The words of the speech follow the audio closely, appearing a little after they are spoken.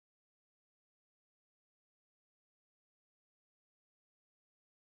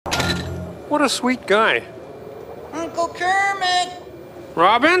What a sweet guy. Uncle Kermit!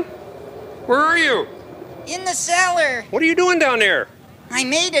 Robin? Where are you? In the cellar. What are you doing down there? I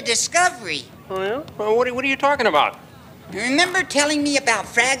made a discovery. Oh, yeah? Well, what are you talking about? Remember telling me about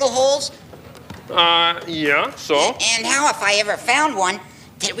Fraggle holes? Yeah, so? And how if I ever found one,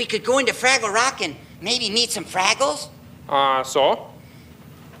 that we could go into Fraggle Rock and maybe meet some Fraggles? So?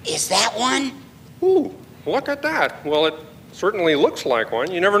 Is that one? Ooh, look at that. Well, it certainly looks like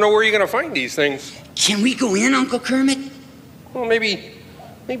one. You never know where you're going to find these things. Can we go in, Uncle Kermit? Well, maybe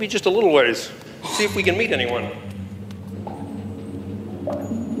just a little ways. See if we can meet anyone.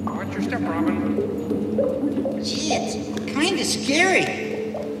 Watch your step, Robin. Gee, it's kind of scary.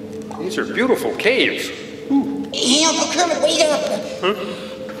 These are beautiful caves. Hey, Uncle Kermit, wait up. Huh?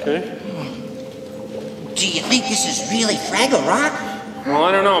 Okay. Do you think this is really Fraggle Rock? Well,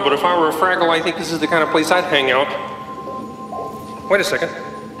 I don't know, but if I were a Fraggle, I think this is the kind of place I'd hang out. Wait a second.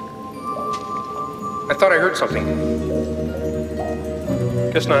 I thought I heard something.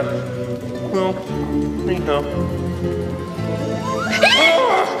 Guess not. Well, anyhow.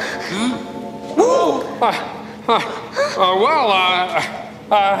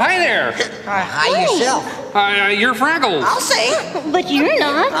 Hi there. Hi yourself. You're Fraggles. I'll say. But you're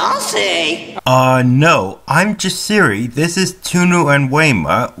not. I'll say. No, I'm just Siri. This is Tunu and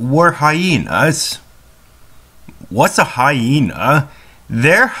Wema. We're hyenas. What's a hyena?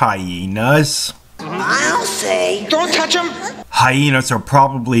 They're hyenas. I'll say. Don't touch him! Hyenas are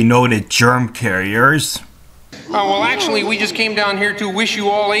probably noted germ carriers. Well, actually, we just came down here to wish you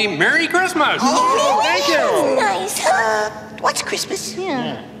all a Merry Christmas. Oh, thank you! Nice. What's Christmas?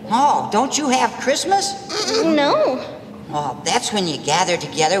 Yeah. Oh, don't you have Christmas? No. Well, that's when you gather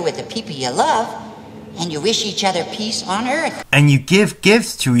together with the people you love and you wish each other peace on earth. And you give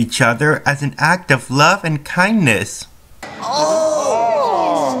gifts to each other as an act of love and kindness.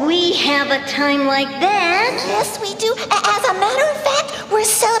 We have a time like that. Yes, we do. As a matter of fact, we're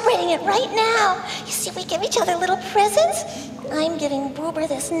celebrating it right now. You see, we give each other little presents. I'm giving Boober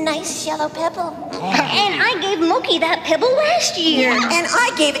this nice yellow pebble. And I gave Moki that pebble last year. And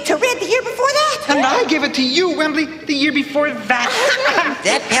I gave it to Red the year before that. And I gave it to you, Wembley, the year before that.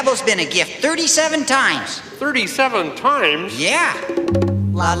 That pebble's been a gift 37 times. 37 times? Yeah.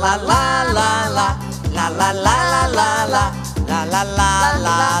 La la la la la. La la la la la la. La la la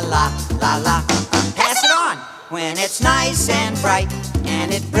la la la la. Pass it on when it's nice and bright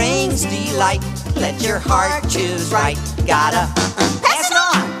and it brings delight. Let your heart choose right. Gotta pass it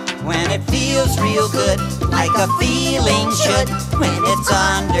on when it feels real good, like a feeling should when it's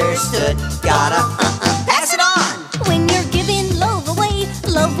understood. Gotta pass it on. When you're giving love away,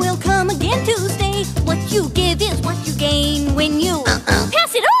 love will come again to stay. What you give is what you gain when you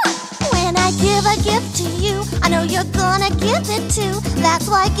pass it on. When I give a gift to you, I know you're gonna give it too. That's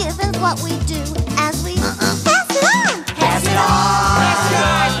why giving's what we do as we pass it on. Pass it on. Pass it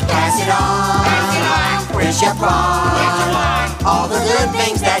on. Pass it on. Pass it on. Wish upon all the good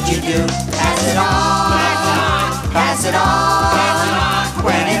things that you do. Pass it on. Pass it on. Pass it on.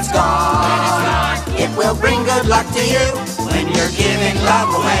 When it's gone, it will bring good luck to you. When you're giving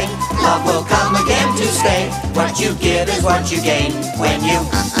love away, love will come again to stay. What you give is what you gain when you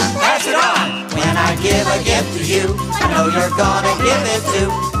pass it on. When I give a gift to you, I know you're gonna give it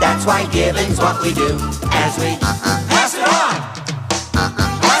too. That's why giving's what we do as we pass it on.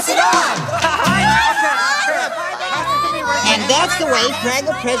 Pass it on. And that's the way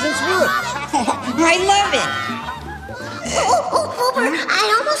Fraggle presents work. I love it. Oh, Boober,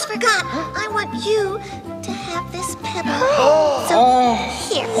 I almost forgot. I want you to have this pebble. So,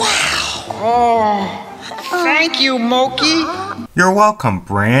 here. Oh, thank you, Moki. You're welcome,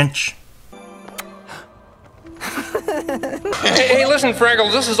 Branch. Hey, listen,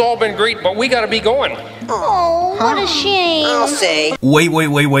 Fraggles, this has all been great, but we gotta be going. Oh, what a shame. I'll say.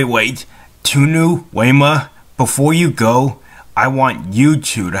 Wait. Tunu, Wema, before you go, I want you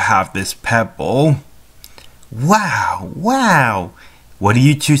two to have this pebble. Wow. What do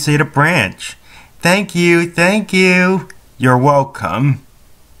you two say to Branch? Thank you. You're welcome.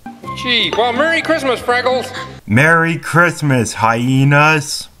 Gee, well, Merry Christmas, Fraggles. Merry Christmas,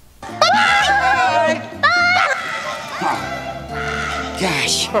 hyenas.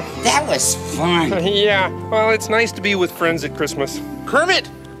 Gosh, that was fun. Yeah, well, it's nice to be with friends at Christmas. Kermit,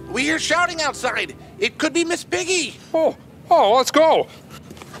 we hear shouting outside. It could be Miss Piggy. Oh, let's go.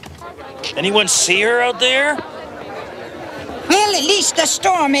 Anyone see her out there? Well, at least the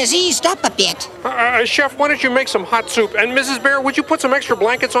storm has eased up a bit. Chef, why don't you make some hot soup? And Mrs. Bear, would you put some extra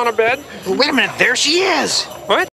blankets on a bed? Wait a minute, there she is. What?